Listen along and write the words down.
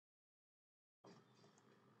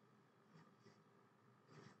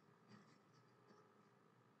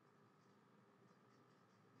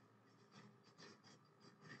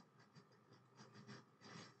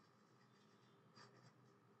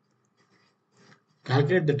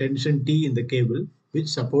Calculate the tension T in the cable which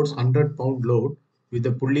supports 100-pound load with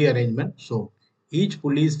the pulley arrangement shown. Each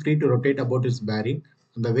pulley is free to rotate about its bearing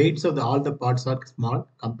and the weights of all the parts are small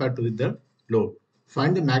compared to the load.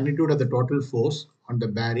 Find the magnitude of the total force on the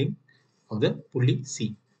bearing of the pulley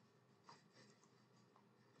C.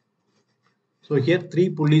 So here three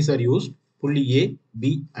pulleys are used, pulley A,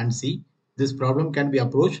 B and C. This problem can be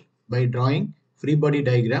approached by drawing free body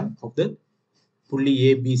diagram of the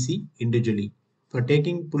pulley A, B, C individually. For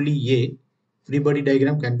taking pulley A, free body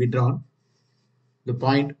diagram can be drawn. The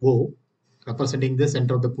point O representing the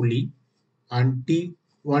center of the pulley and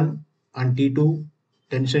T1 and T2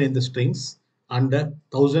 tension in the strings and the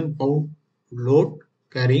 1000-pound load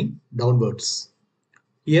carrying downwards.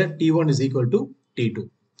 Here T1 is equal to T2.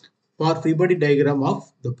 For free body diagram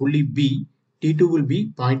of the pulley B, T2 will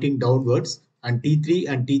be pointing downwards and T3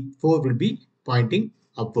 and T4 will be pointing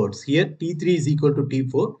upwards. Here T3 is equal to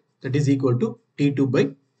T4, that is equal to T2 by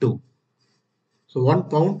 2. So 1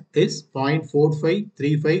 pound is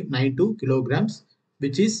 0.453592 kilograms,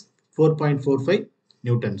 which is 4.45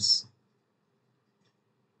 newtons.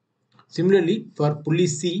 Similarly, for pulley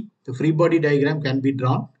C, the free body diagram can be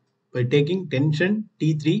drawn by taking tension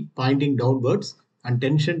T3 pointing downwards and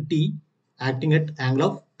tension T acting at angle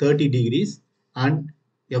of 30 degrees and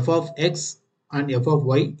f of x and f of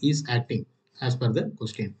y is acting as per the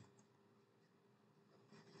question.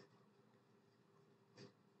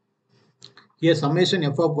 Here summation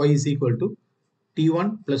f of y is equal to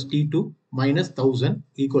T1 plus T2 minus 1000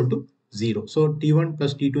 equal to 0. So T1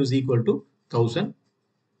 plus T2 is equal to 1000.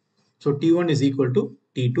 So T1 is equal to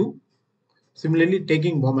T2. Similarly,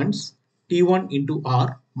 taking moments, T1 into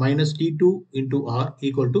R minus T2 into R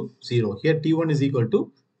equal to 0. Here T1 is equal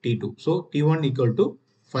to T2. So T1 equal to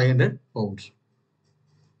 500 pounds.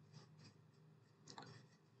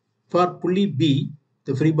 For pulley B,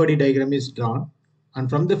 the free body diagram is drawn, and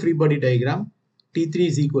from the free body diagram, T3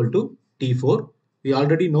 is equal to T4. We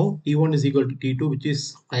already know T1 is equal to T2, which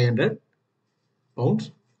is 500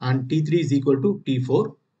 pounds, and T3 is equal to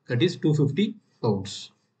T4, that is 250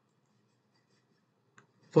 pounds.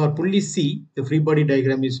 For pulley C, the free body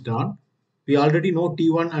diagram is drawn. We already know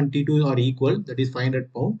T1 and T2 are equal, that is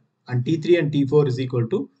 500 pounds, and T3 and T4 is equal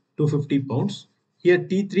to 250 pounds. Here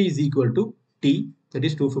T3 is equal to T, that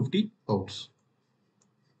is 250 pounds.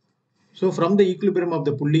 So from the equilibrium of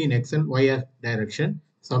the pulley in x and y direction,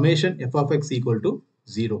 summation f of x equal to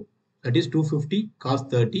 0. That is 250 cos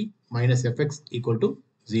 30 minus fx equal to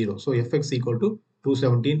 0. So fx equal to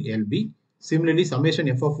 217 lb. Similarly, summation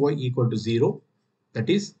f of y equal to 0. That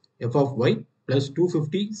is f of y plus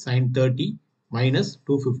 250 sin 30 minus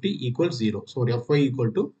 250 equals 0. So fy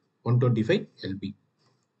equal to 125 lb.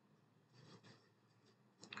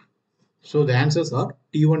 So the answers are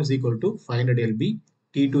T1 is equal to 500 lb,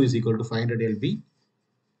 T2 is equal to 500 lb,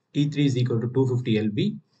 T3 is equal to 250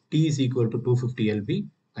 lb, T is equal to 250 lb,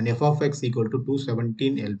 and f of x equal to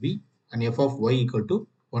 217 lb, and f of y equal to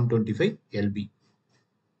 125 lb.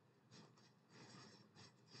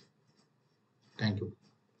 Thank you.